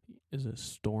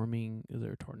storming? Is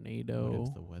there a tornado? What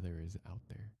if the weather is out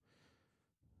there?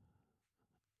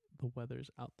 The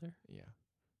weather's out there? Yeah.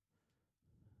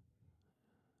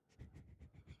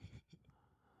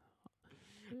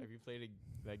 Have you played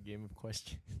that game of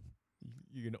questions?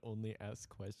 You can only ask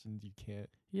questions. You can't.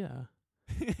 Yeah.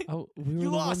 Oh, we were You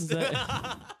the lost. ones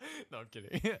that. No, I'm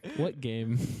kidding. What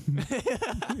game?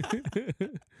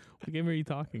 What game are you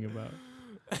talking about?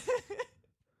 Oh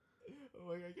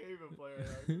my God, I can't even play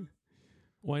right now.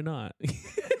 Why not?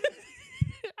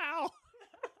 Ow!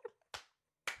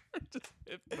 I just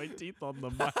hit my teeth on the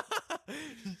mic.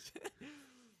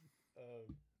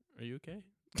 Are you okay?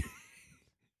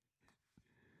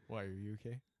 Why, are you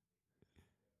okay?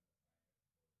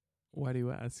 Why do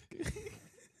you ask?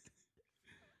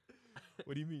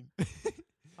 What do you mean?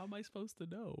 How am I supposed to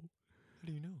know? How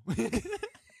do you know?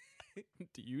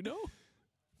 Do you know?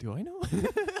 Do I know?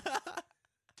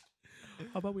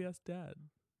 How about we ask Dad?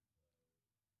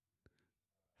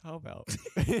 How about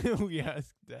we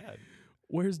ask Dad?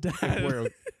 Where's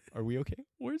Dad? Are we okay?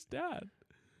 Where's Dad?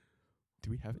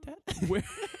 Do we have a dad?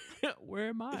 Where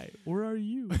am I? Where are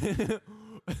you?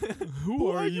 Who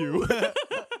are you?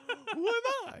 Who am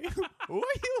I? Who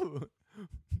are you?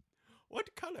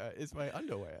 What color is my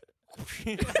underwear?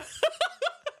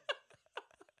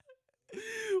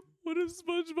 What if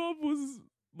SpongeBob was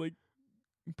like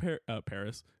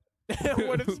Paris?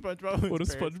 What if SpongeBob was What if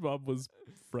Paris? SpongeBob was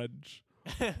French?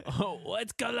 Oh,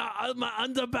 what color are my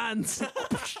underpants?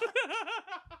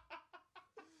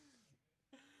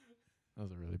 That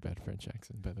was a really bad French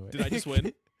accent, by the way. Did I just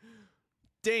win?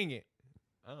 Dang it.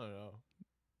 I don't know.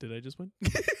 Did I just win?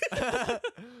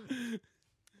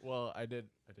 Well, I did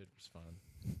respond.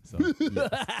 So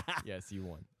yes, you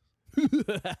won.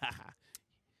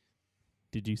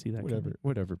 Did you see that?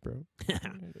 Whatever, bro.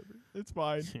 Whatever. It's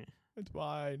fine. It's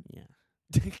fine. Yeah.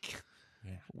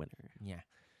 Yeah. Winner. Yeah.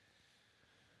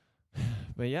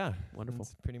 But yeah, Wonderful.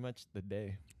 That's pretty much the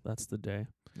day. That's the day.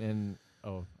 And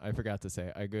I forgot to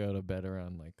say, I go to bed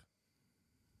around like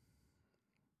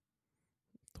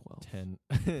 12.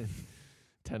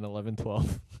 10, 11,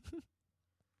 12.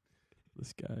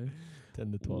 This guy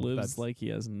 10 to 12. lives That's like he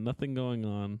has nothing going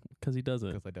on because he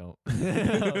doesn't. because I don't.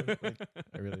 Like,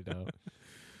 I really don't.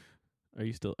 Are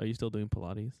you still doing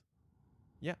Pilates?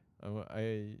 Yeah,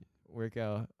 I work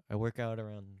out. I work out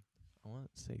around, I want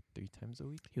to say 3 times a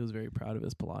week. He was very proud of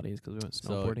his Pilates because we went So,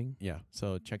 snowboarding. yeah.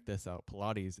 So check this out.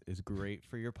 Pilates is great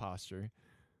for your posture.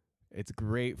 It's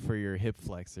great for your hip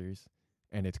flexors,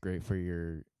 and it's great for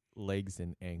your legs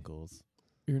and ankles.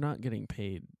 You're not getting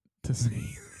paid to say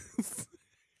this.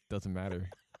 Doesn't matter.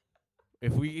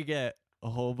 If we could get a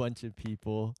whole bunch of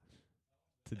people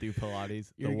to do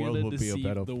Pilates, You're the world gonna would be a deceive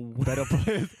better, the better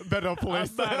place. Better A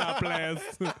place. better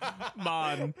place,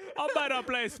 man. A better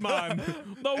place, man.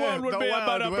 The world would be a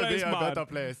better place, man.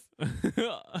 place.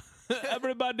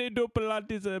 Everybody do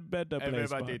Pilates a better place,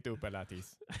 Everybody man. do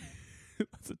Pilates.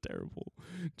 That's a terrible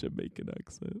Jamaican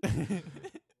accent.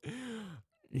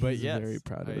 But He's yes, very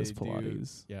proud of I his do-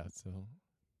 Pilates. Yeah, so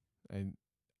I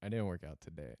didn't work out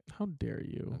today. How dare I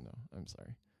you? know. I'm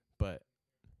sorry. But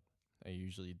I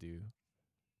usually do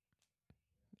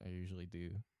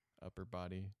upper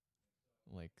body,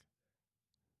 like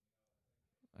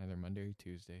either Monday or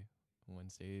Tuesday.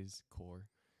 Wednesday is core.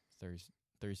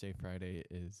 Thursday, Friday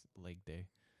is leg day.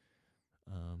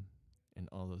 And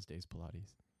all those days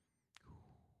Pilates.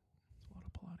 It's a lot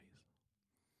of Pilates.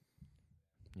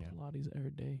 Yeah. Pilates every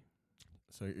day.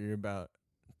 So you're about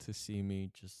to see me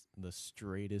just the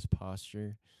straightest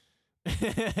posture.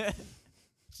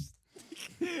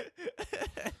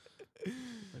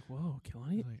 Like, whoa,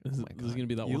 Kehlani? Like, This oh is my this is God. gonna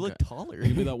be that You one look guy. taller. It's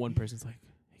gonna be that one person's like,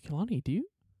 hey, Kehlani, do you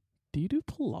do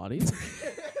Pilates?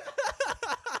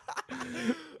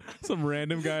 Some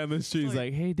random guy on the street is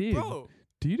like, hey, dude, Bro,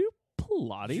 do you do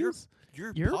Pilates?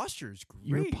 your posture's great.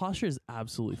 Your posture is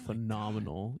absolutely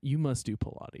phenomenal. You must do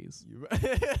Pilates.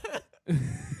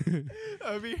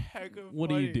 That'd be heck of What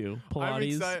do you do? I'm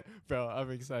Pilates? excited, bro.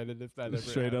 I'm excited if that ever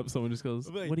Straight up, happens. someone just goes,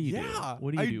 I'm like, what do you yeah, do?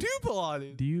 What do you I do?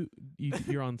 Pilates. Do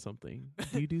you're on something.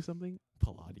 Do you do something?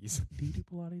 Pilates. Do you do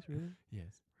Pilates, really?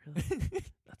 Yes. Really?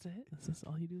 That's it? That's just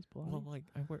all you do is Pilates? Well, like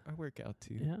I work out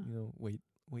too. Yeah. You know,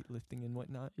 weightlifting and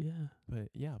whatnot. Yeah. But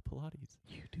yeah, Pilates.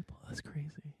 You do Pilates. That's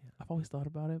crazy. Yeah. I've always thought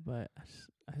about it, but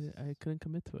I couldn't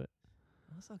commit to it.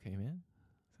 That's okay, man.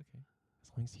 It's okay.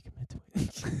 As long as you commit to it.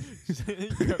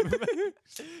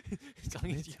 As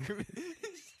long as you commit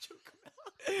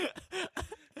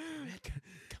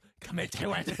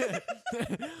to it.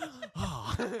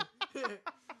 Oh.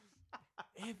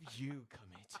 If you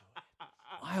commit to it,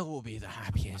 I will be the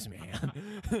happiest man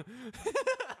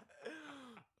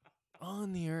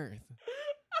on the earth.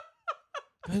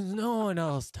 Because no one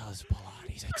else does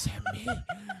Pilates except me.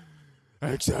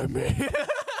 Except me.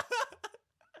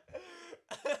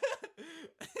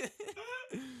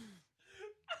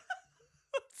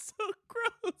 That's so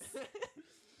gross.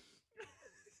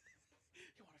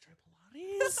 You want to try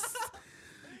Pilates?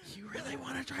 You really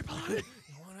want to try Pilates?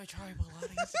 You want to try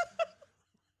Pilates?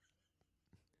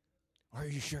 Are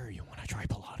you sure you want to try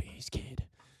Pilates, kid?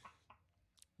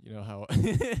 You know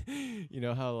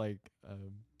how like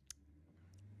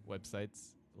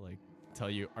websites like tell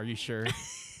you, are you sure?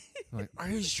 Like, are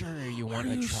you sure you want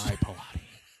to try Pilates?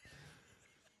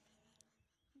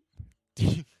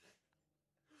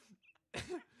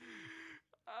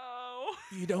 Oh.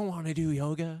 You don't want to do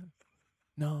yoga?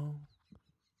 No.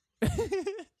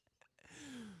 The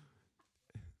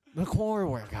core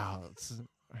workouts.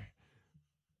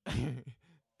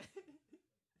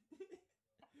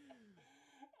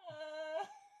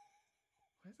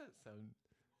 Why does that sound?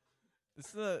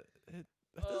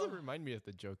 That doesn't remind me of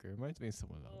the Joker. It reminds me of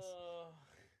someone else.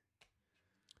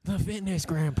 The fitness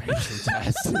Grand Prix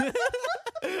test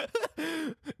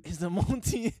is the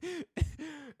multi.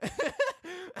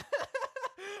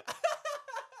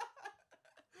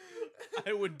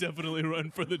 I would definitely run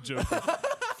for the Joker.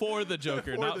 For the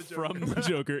Joker, For not the from Joker. the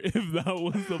Joker. If that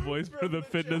was the voice for the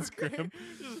fitness gram.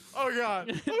 Oh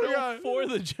God! Oh No, God! for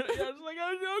the Joker. I was like,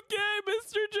 okay,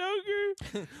 Mr.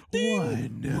 Joker.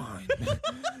 Ding.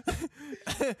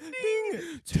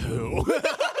 2.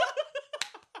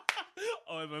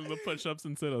 Oh, and then the push-ups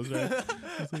and sit-ups, right?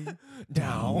 It's like,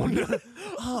 Down.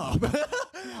 Up.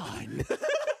 1.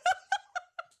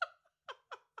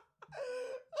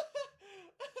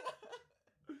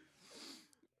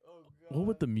 what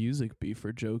would the music be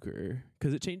for Joker?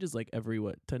 Because it changes like every,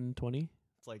 10, 20?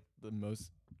 It's like the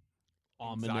most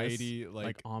Ominous. anxiety,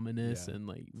 Like ominous yeah. and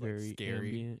like It's, like, very scary.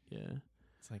 ambient. Yeah.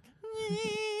 It's like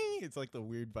it's like the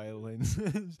weird violins.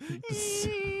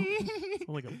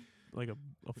 like a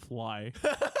fly.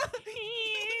 That's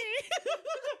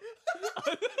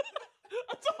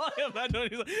all I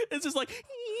imagine. It's just like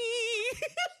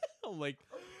I'm like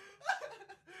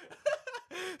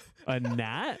A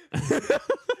gnat?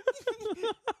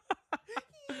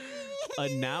 A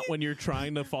gnat when you're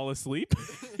trying to fall asleep?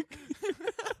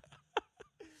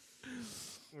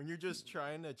 When you're just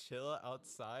trying to chill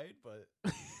outside, but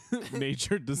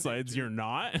Nature decides you're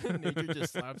not? nature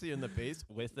just slaps you in the face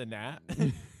with a gnat.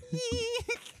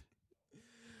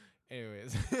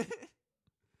 Anyways.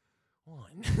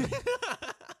 One.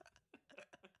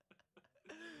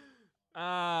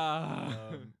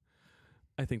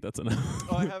 I think that's enough.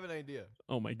 Oh, I have an idea.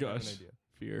 Oh my I have an gosh. idea.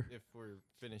 Fear. If we're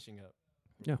finishing up.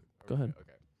 Yeah, go ahead.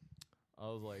 Okay. I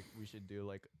was like, we should do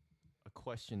like a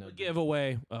question of the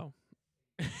Giveaway. Oh.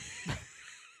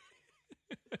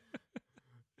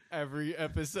 every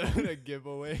episode a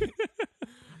giveaway.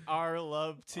 Our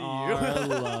love to Our you.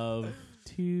 love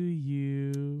to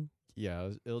you. Yeah,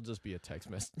 it'll just be a text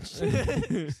message.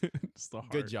 Just a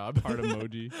heart, Good job. heart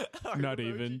emoji. Heart Not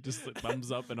emoji. even. Just a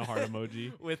thumbs up and a heart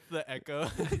emoji. With the echo.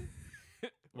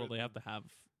 Well, they have to have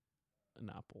an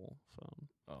Apple phone.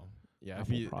 Oh, yeah.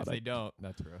 Apple If they product. don't,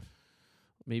 that's rough.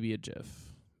 Maybe a GIF.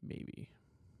 Maybe.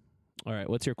 All right.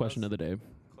 What's your question of the day?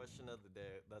 Question of the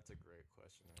day. That's a great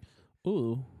question, actually.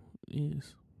 Ooh.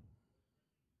 Yes.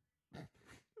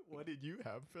 What did you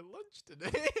have for lunch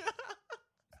today?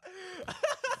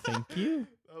 Thank you.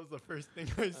 That was the first thing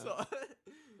I saw.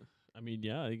 I mean,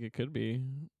 yeah, I think it could be.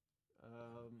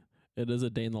 Um, It is a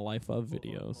day in the life of Hold on,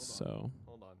 videos, hold on. so.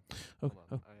 hold on. Oh, Hold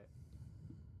on. oh,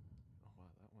 Oh, wow.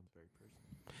 That one's very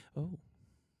personal. oh.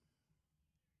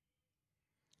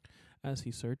 As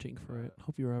he's searching for it, Uh,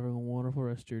 hope you're having a wonderful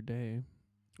rest of your day.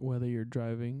 Whether you're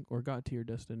driving or got to your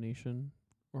destination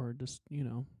or just,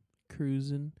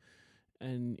 cruising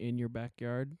and in your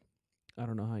backyard. I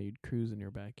don't know how you'd cruise in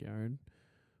your backyard,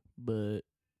 but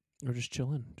or just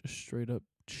chilling, just straight up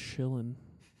chilling.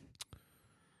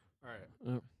 All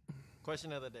right.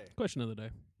 Question of the day. Question of the day.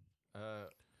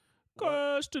 What?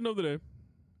 Question of the day.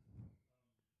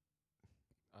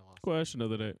 I lost. Question of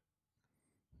the day.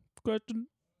 Question.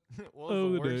 What was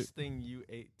of the the day. worst thing you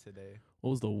ate today?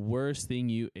 What was the worst thing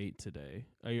you ate today?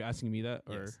 Are you asking me that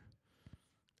or Yes.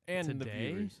 And the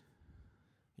Today? viewers.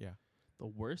 Yeah. the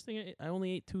worst thing I ate? I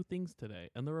only ate 2 things today,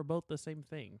 and they were both the same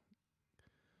thing.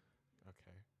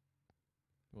 Okay.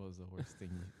 What was the worst thing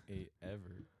you ate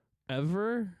ever?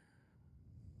 Ever?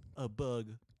 A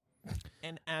bug.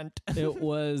 An ant. It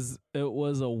was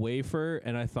a wafer,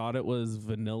 and I thought it was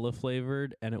vanilla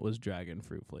flavored, and it was dragon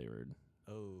fruit flavored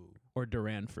Oh. or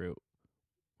durian fruit.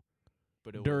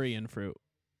 But it Durian fruit.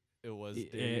 was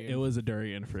It was a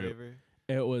durian fruit. flavor.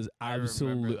 It was I remember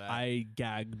absolute. that. I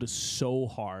gagged so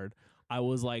hard. I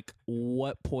was like,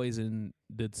 "What poison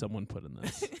did someone put in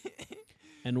this?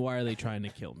 And why are they trying to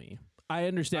kill me?" I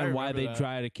understand why remember they that.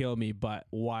 try to kill me, but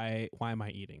why am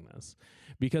I eating this?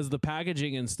 Because the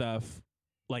packaging and stuff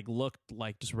looked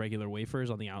like just regular wafers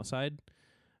on the outside,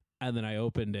 and then I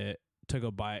opened it, took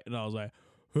a bite, and I was like,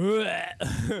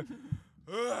 "The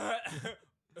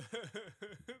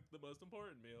most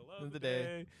important meal of the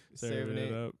day, Serving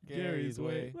it up Gary's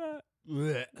way."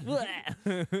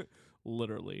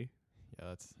 Literally, Yeah,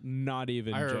 that's. not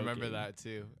even. I remember joking. that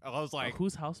too. I was like,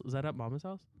 Whose house was that? At Mama's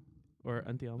house or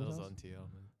Auntie that Alma's was house? on TL,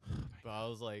 man. But I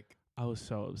was like, I was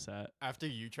so upset. after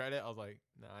you tried it, I was like,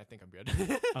 nah, I think I'm good.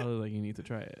 I was like, "You need to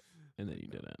try it," and then you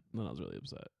didn't. And then I was really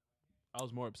upset. I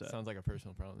was more upset. Sounds like a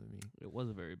personal problem to me. It was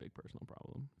a very big personal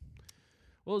problem.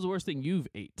 What was the worst thing you've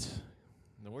ate?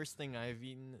 The worst thing I've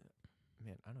eaten,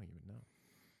 man, I don't even know.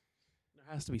 There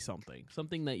has to be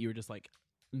something that you were just like,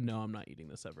 "No, I'm not eating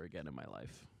this ever again in my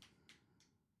life."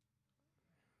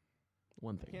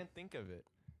 One I thing. can't think of it.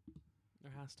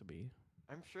 There has to be.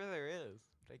 I'm sure there is,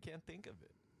 but I can't think of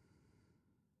it.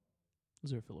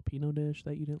 Was there a Filipino dish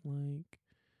that you didn't like?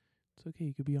 It's okay.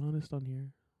 You could be honest on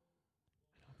here.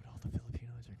 I know, but all the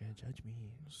Filipinos are gonna judge me.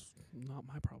 It's not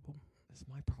my problem. It's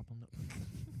my problem.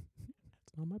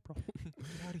 It's not my problem.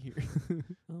 Get out of here.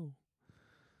 Oh.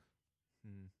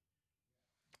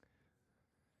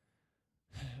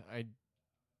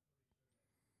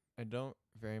 I don't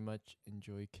very much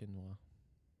enjoy quinoa.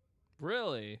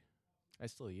 Really? I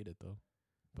still eat it though,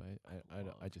 but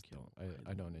I just don't.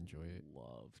 I don't enjoy it.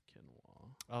 Love quinoa.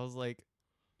 I was like,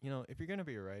 if you're gonna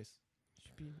be a rice, it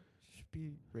should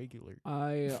be regular.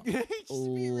 I It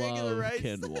should be regular love rice.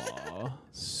 quinoa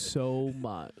so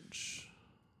much.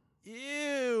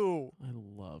 Ew. I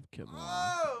love quinoa.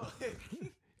 Oh,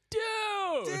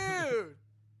 dude.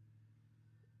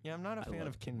 Yeah, I'm not a I fan love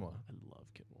of quinoa. I love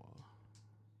quinoa.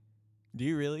 Do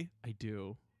you really? I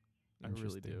do. I really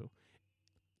Interesting. do.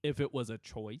 If it was a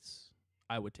choice,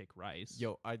 I would take rice.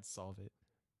 Yo, I'd solve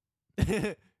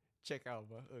it. check out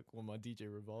when my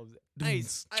DJ revolves.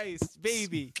 Ice, ice,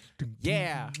 baby.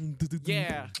 Yeah.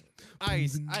 Yeah.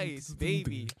 Ice, ice,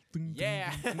 baby.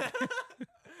 Yeah.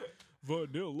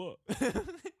 Vanilla.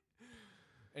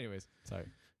 Anyways, sorry.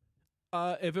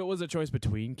 If it was a choice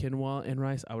between quinoa and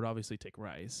rice, I would obviously take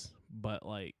rice. But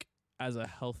like as a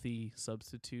healthy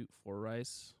substitute for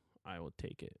rice, I would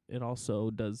take it. It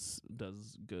also does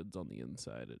goods on the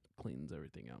inside. It cleans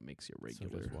everything out, makes you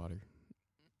regular. So does water.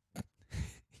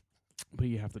 But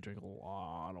you have to drink a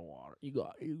lot of water. You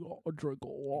got to drink a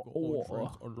lot of water.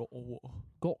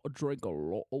 Got to drink a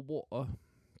lot of water.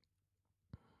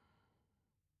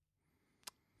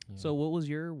 Yeah. So what was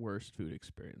your worst food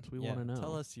experience? We want to know.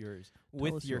 Tell us yours. Tell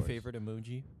With us your yours. favorite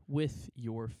emoji. With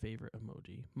your favorite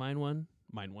emoji. Mine one.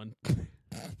 Mine one.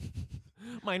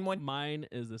 Mine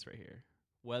is this right here.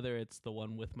 Whether it's the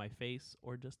one with my face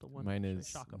or just the one. Mine with is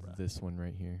shaka breath. this one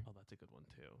right here. Oh, that's a good one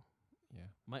too. Yeah.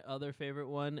 My other favorite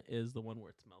one is the one where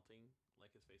it's melting,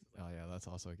 like his face is like. Oh yeah, that's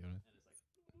also a good one. And it's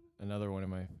like. Another one of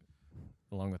my,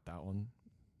 along with that one,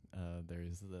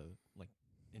 there's the like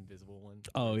invisible one.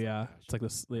 Oh where yeah, like it's like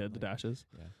this. Yeah, the dashes.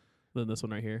 Yeah. Then this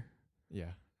one right here. Yeah.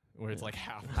 Where it's Yeah. like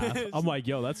half. I'm like,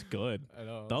 yo, that's good. I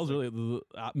know. That was really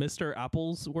Mr.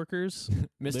 Apple's workers.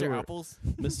 Mr. were- Apples.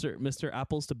 Mr.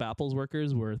 Apples to Bapples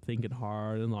workers were thinking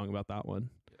hard and long about that one.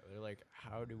 Yeah, they're like,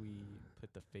 how do we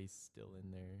put the face still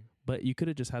in there? But you could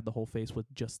have just had the whole face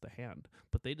with just the hand.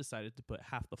 But they decided to put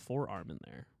half the forearm in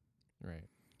there. Right.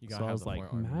 You So gotta I have was the like,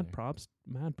 forearm in mad there.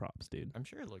 props, dude. I'm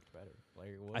sure it looked better.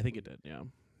 Like, what I if think we- it did, yeah.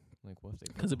 Like, what if they?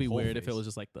 Because it'd be weird if it was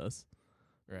just like this.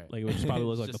 right. Like it would just probably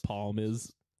look It's like the just- palm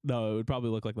is. No, it would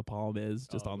probably look like the palm is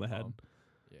just Oh, on the head. palm.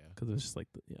 Yeah. Because it's just like,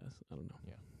 yes, I don't know.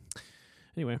 Yeah.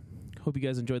 Anyway, hope you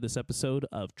guys enjoyed this episode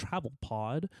of Travel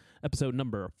Pod, episode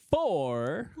number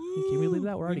 4. Can we believe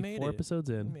that? We're We already made 4 it.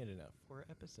 episodes We in. made it up. 4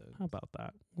 episodes. How about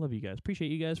that? Love you guys. Appreciate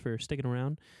you guys for sticking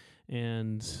around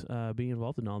and being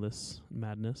involved in all this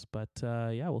madness. But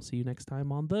yeah, we'll see you next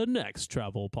time on the next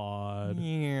Travel Pod.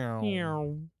 Meow.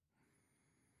 Meow.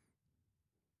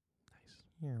 Nice.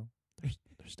 Meow.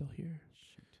 They're still here.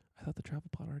 Shoot. I thought the Travel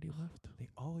Pod already left. They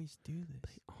always do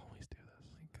this. They always do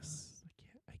this.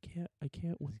 I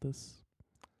can't with this.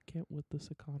 Can't with this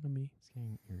economy. It's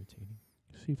getting irritating.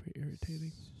 Super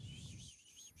irritating.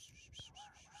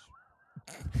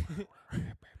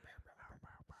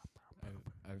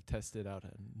 I've tested out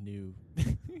a new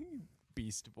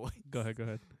beast voice. Go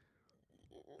ahead.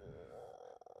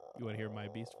 You want to hear my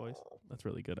beast voice? That's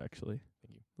really good, actually.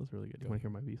 Thank you. That's really good. You Go. want to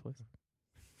hear my beast voice?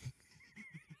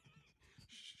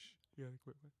 You gotta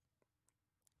quit.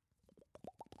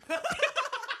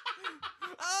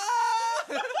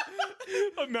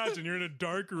 Imagine you're in a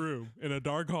dark room, in a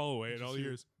dark hallway, and all you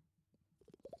hear is.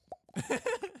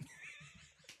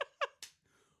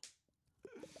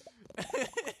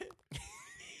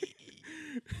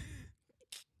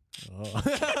 Oh.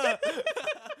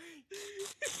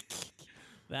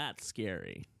 That's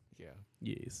scary. Yeah.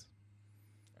 Yes.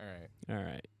 All right. All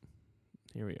right.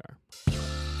 Here we are.